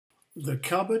The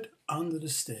cupboard under the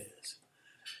stairs.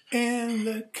 In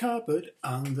the cupboard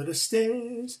under the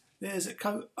stairs, there's a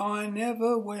coat I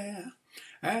never wear,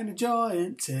 and a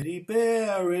giant teddy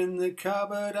bear. In the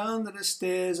cupboard under the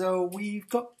stairs, oh, we've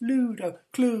got Ludo,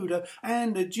 Cluedo,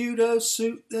 and a judo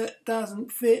suit that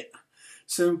doesn't fit,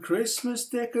 some Christmas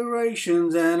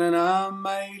decorations and an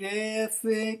unmade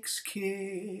Airfix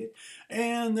kit.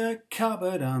 In the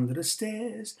cupboard under the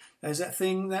stairs, there's that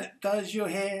thing that does your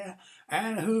hair,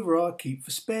 and a hoover I keep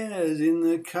for spares. In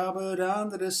the cupboard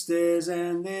under the stairs,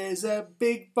 and there's a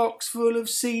big box full of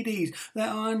CDs that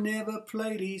I never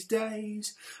play these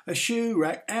days, a shoe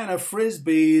rack and a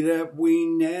frisbee that we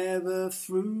never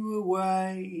threw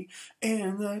away.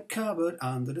 In the cupboard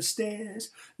under the stairs,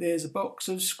 there's a box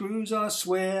of screws I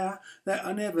swear that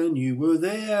I never knew were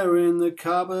there. In the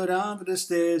cupboard under the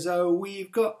stairs, oh,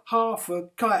 we've got half a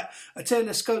kite, a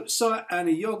telescope sight and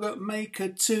a yoghurt maker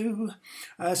too,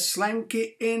 a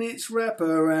Slanket in its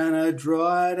wrapper and a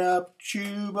dried up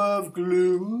tube of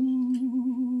glue.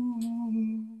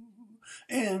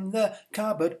 In the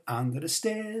cupboard under the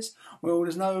stairs, well,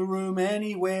 there's no room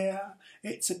anywhere.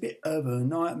 It's a bit of a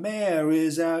nightmare,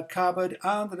 is our cupboard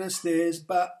under the stairs.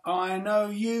 But I know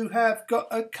you have got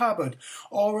a cupboard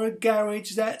or a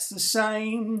garage that's the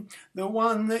same, the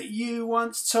one that you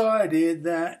once tidied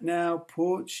that now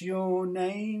puts your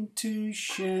name to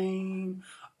shame.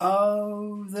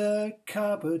 Oh, the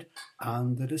cupboard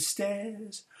under the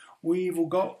stairs, we've all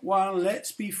got one,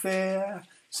 let's be fair,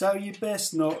 so you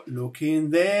best not look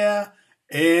in there.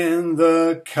 In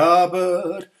the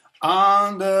cupboard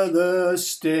under the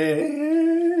stairs.